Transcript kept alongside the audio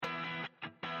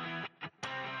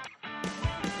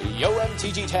Yo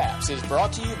MTG Taps is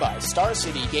brought to you by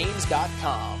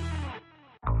StarCityGames.com.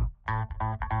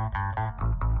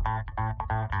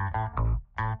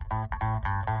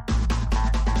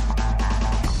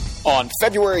 On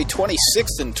February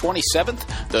 26th and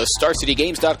 27th, the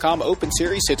StarCityGames.com Open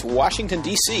Series hits Washington,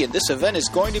 D.C., and this event is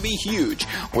going to be huge.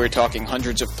 We're talking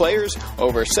hundreds of players,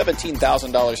 over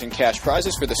 $17,000 in cash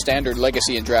prizes for the standard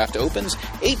Legacy and Draft Opens,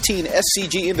 18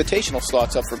 SCG Invitational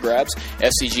slots up for grabs,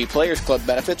 SCG Players Club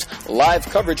benefits, live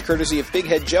coverage courtesy of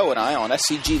Bighead Joe and I on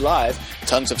SCG Live,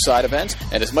 tons of side events,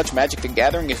 and as much Magic the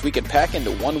Gathering as we can pack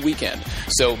into one weekend.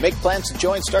 So make plans to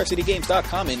join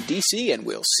StarCityGames.com in D.C., and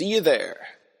we'll see you there.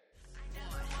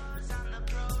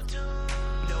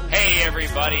 Hey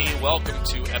everybody, welcome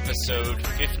to episode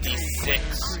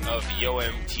 56 of Yo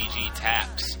MTG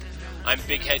Taps. I'm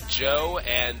Bighead Joe,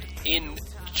 and in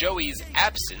Joey's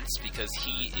absence, because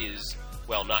he is,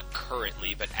 well, not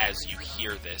currently, but as you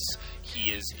hear this,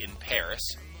 he is in Paris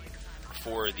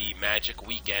for the Magic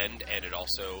weekend, and it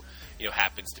also,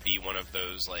 happens to be one of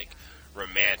those,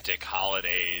 romantic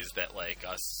holidays that,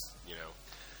 us,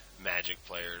 Magic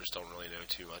players don't really know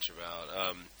too much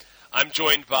about. I'm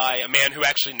joined by a man who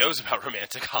actually knows about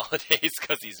romantic holidays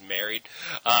because he's married.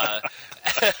 The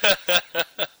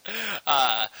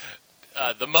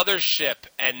Mothership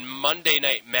and Monday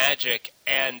Night Magic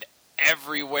and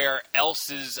everywhere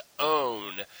else's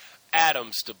own,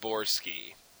 Adam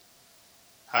Staborski.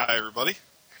 Hi, everybody.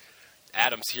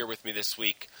 Adam's here with me this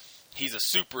week. He's a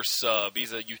super sub.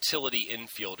 He's a utility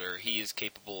infielder. He is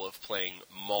capable of playing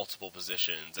multiple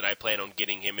positions, and I plan on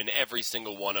getting him in every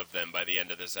single one of them by the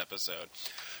end of this episode.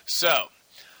 So,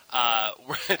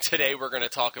 today we're going to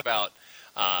talk about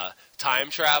time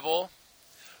travel.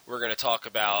 We're going to talk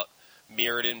about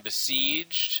Mirrodin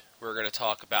Besieged. We're going to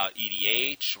talk about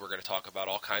EDH. We're going to talk about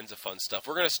all kinds of fun stuff.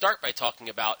 We're going to start by talking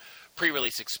about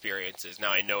pre-release experiences.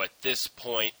 Now, I know at this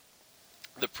point,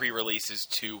 the pre-release is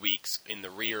 2 weeks in the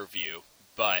rear view,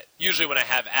 but usually when I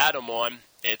have Adam on,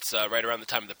 it's right around the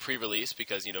time of the pre-release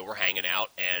because, we're hanging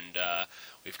out and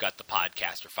we've got the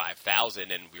Podcaster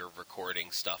 5000 and we're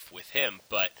recording stuff with him.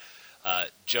 But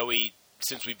Joey,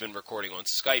 since we've been recording on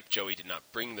Skype, Joey did not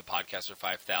bring the Podcaster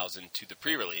 5000 to the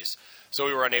pre-release, so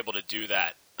we were unable to do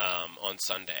that on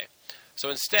Sunday. So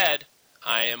instead,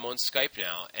 I am on Skype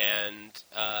now, and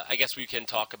I guess we can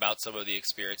talk about some of the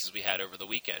experiences we had over the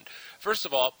weekend. First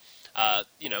of all,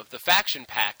 the faction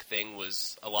pack thing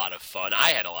was a lot of fun. I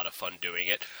had a lot of fun doing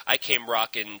it. I came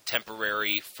rocking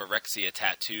temporary Phyrexia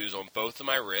tattoos on both of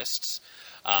my wrists.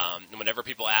 And whenever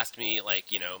people asked me,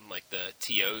 the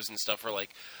TOs and stuff were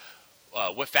like,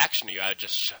 what faction are you? I would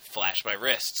just flash my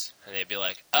wrists, and they'd be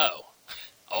like, oh,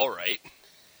 all right.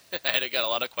 And I got a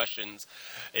lot of questions.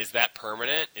 Is that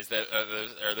permanent?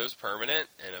 Are those permanent?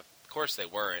 And of course they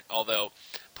weren't. Although,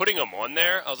 putting them on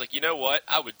there, I was like, you know what?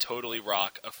 I would totally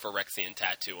rock a Phyrexian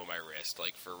tattoo on my wrist.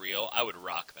 For real, I would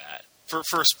rock that. For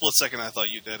a split second, I thought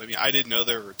you did. I mean, I didn't know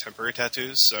there were temporary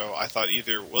tattoos, so I thought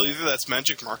either that's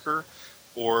magic marker,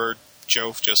 or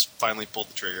Joe just finally pulled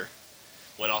the trigger.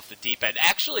 Went off the deep end.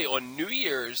 Actually, on New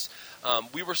Year's,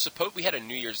 we had a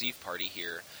New Year's Eve party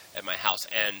here at my house,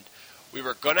 and we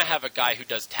were going to have a guy who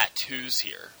does tattoos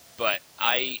here, but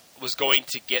I was going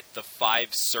to get the 5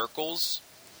 circles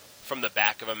from the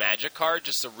back of a Magic card,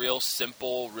 just a real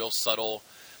simple, real subtle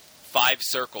 5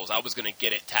 circles. I was going to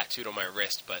get it tattooed on my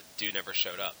wrist, but dude never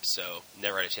showed up, so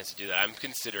never had a chance to do that. I'm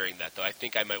considering that, though. I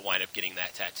think I might wind up getting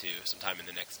that tattoo sometime in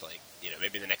the next,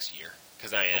 maybe the next year,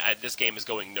 because this game is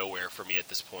going nowhere for me at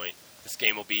this point. This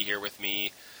game will be here with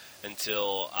me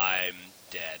until I'm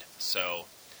dead, so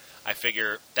I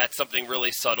figure that's something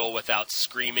really subtle without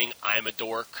screaming, I'm a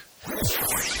dork.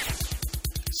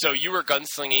 So you were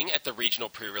gunslinging at the regional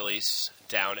pre-release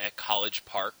down at College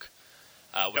Park,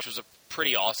 which was a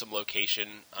pretty awesome location.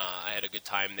 I had a good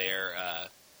time there.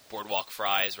 Boardwalk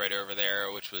Fries right over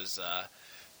there, which was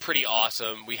pretty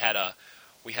awesome. We had a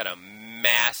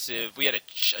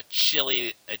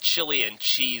chili and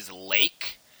cheese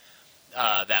lake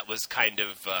that was kind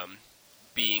of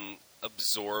being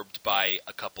absorbed by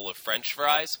a couple of French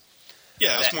fries.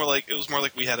 Yeah, it was more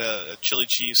like we had a chili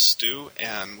cheese stew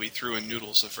and we threw in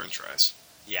noodles of French fries.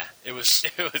 Yeah, it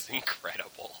was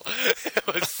incredible. It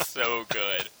was so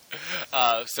good.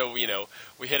 So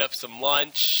we hit up some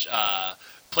lunch,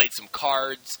 played some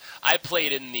cards. I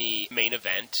played in the main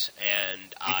event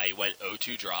and I went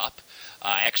 0-2 drop.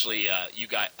 Actually, you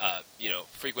got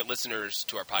frequent listeners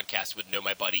to our podcast would know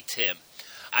my buddy Tim.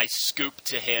 I scooped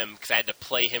to him because I had to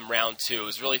play him round 2. It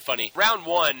was really funny. Round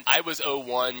 1, I was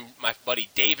 0-1, my buddy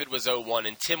David was 0-1,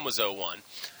 and Tim was 0-1.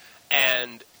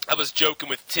 And I was joking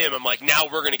with Tim. I'm like, now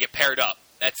we're going to get paired up.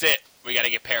 that's it. We got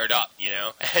to get paired up, you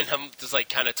know? And I'm just, like,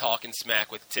 kind of talking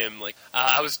smack with Tim. Like,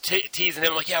 I was teasing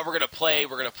him, like, yeah, we're going to play.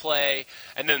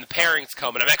 And then the pairings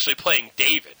come, and I'm actually playing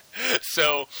David.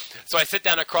 So I sit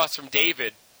down across from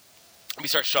David, and we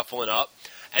start shuffling up.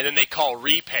 And then they call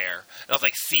repair. And I was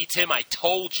like, see, Tim, I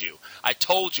told you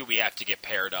we have to get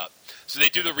paired up. So they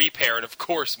do the repair, and of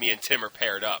course me and Tim are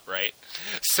paired up, right?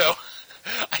 So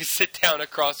I sit down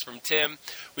across from Tim.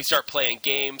 We start playing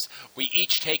games. We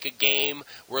each take a game.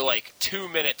 We're like 2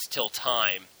 minutes till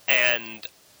time. And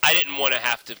I didn't want to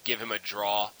have to give him a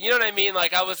draw. You know what I mean?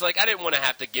 Like, I was like, I didn't want to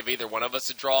have to give either one of us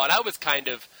a draw. And I was kind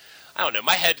of, I don't know,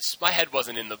 my head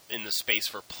wasn't in the space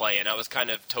for play, and I was kind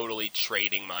of totally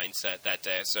trading mindset that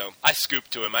day. So I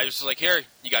scooped to him. I was just like, here,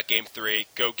 you got game 3.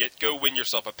 Go win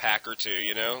yourself a pack or 2,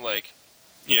 you know? Like,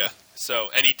 yeah. So,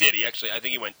 and he did. He actually, I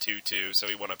think he went 2-2, so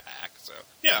he won a pack. So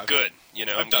yeah, good. You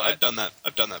know, I've done that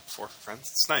before for friends.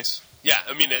 It's nice. Yeah,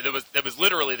 I mean, there was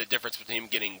literally the difference between him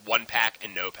getting 1 pack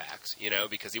and no packs. You know,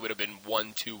 because he would have been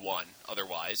 1-2-1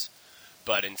 otherwise,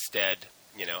 but instead,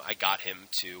 you know, I got him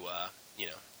to, you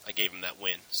know, I gave him that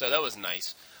win. So that was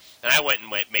nice. And I went and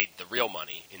made the real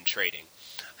money in trading.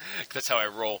 That's how I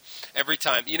roll every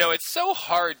time. You know, it's so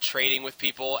hard trading with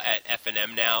people at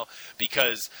F&M now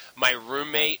because my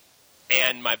roommate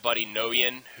and my buddy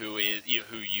Noyan, who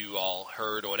you all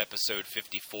heard on episode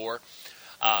 54,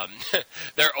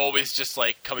 they're always just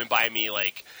like coming by me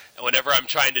like whenever I'm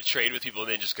trying to trade with people, and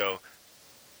they just go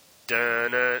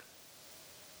dun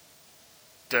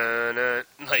dun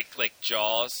like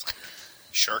Jaws.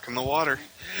 Shark in the water.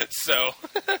 So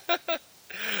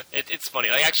it's funny.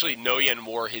 Like, actually, Noyan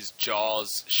wore his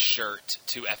Jaws shirt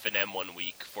to F&M one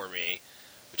week for me,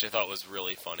 which I thought was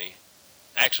really funny.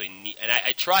 Actually, neat. And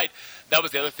I tried. That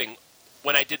was the other thing.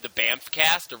 When I did the Banff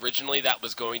cast, originally that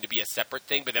was going to be a separate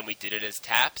thing, but then we did it as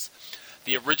taps.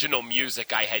 The original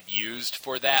music I had used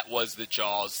for that was the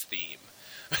Jaws theme.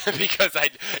 Because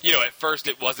at first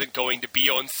it wasn't going to be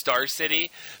on Star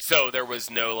City, so there was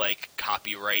no, like,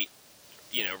 copyright,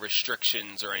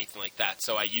 restrictions or anything like that.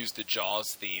 So I used the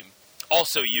Jaws theme.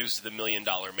 Also used the $1 Million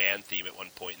Man theme at one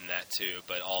point in that too,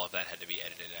 but all of that had to be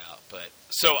edited out. But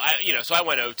so I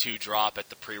went 0-2 drop at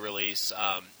the pre-release.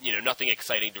 Nothing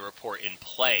exciting to report in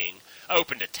playing. I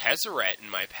opened a Tezzeret in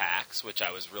my packs, which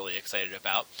I was really excited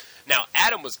about. Now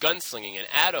Adam was gunslinging, and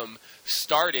Adam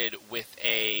started with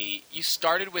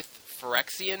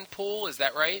Phyrexian pool. Is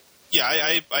that right? Yeah,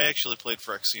 I actually played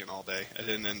Phyrexian all day. I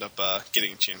didn't end up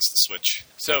getting a chance to switch.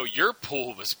 So your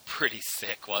pool was pretty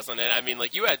sick, wasn't it? I mean,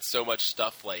 like, you had so much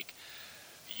stuff, like,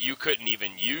 you couldn't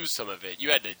even use some of it.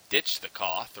 You had to ditch the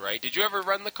Koth, right? Did you ever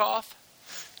run the Koth?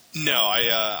 No,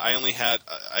 I only had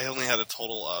a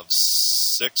total of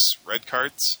 6 red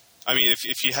cards. I mean,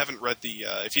 if you haven't read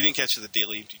if you didn't catch the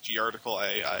daily MTG article,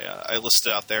 I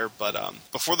listed out there. But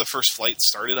before the first flight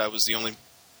started, I was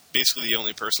basically the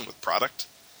only person with product.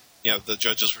 The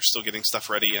judges were still getting stuff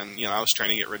ready, and, I was trying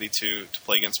to get ready to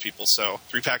play against people. So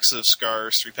 3 packs of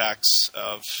Scars, 3 packs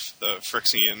of the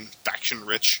Phyrexian Faction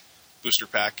Rich booster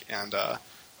pack, and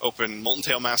open Molten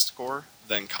Tail Masticore,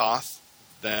 then Koth,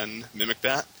 then Mimic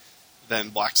Bat, then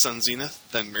Black Sun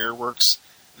Zenith, then Mirrorworks,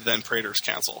 then Praetor's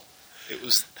Council. It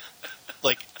was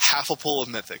like half a pool of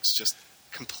mythics, just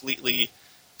completely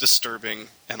disturbing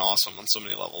and awesome on so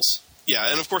many levels. Yeah,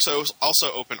 and of course I was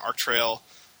also open Arc Trail,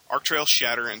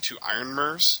 Shatter, and 2 Iron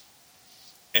Murs.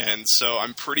 And so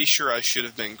I'm pretty sure I should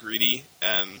have been greedy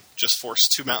and just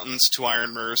forced 2 Mountains, 2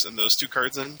 Iron Murs, and those 2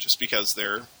 cards in, just because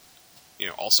they're,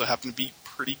 also happen to be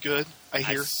pretty good, I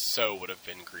hear. I so would have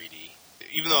been greedy.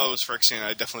 Even though I was Phyrexian,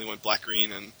 I definitely went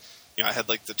black-green, and, I had,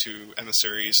 like, the 2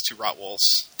 Emissaries, 2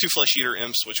 Rotwolves, 2 Flesh Eater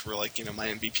Imps, which were, like, my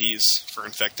MVPs for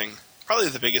infecting. Probably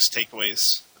the biggest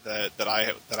takeaways that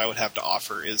I would have to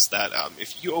offer is that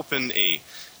if you open a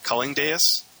Culling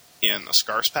Deus in a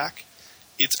Scars pack,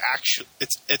 it's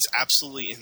absolutely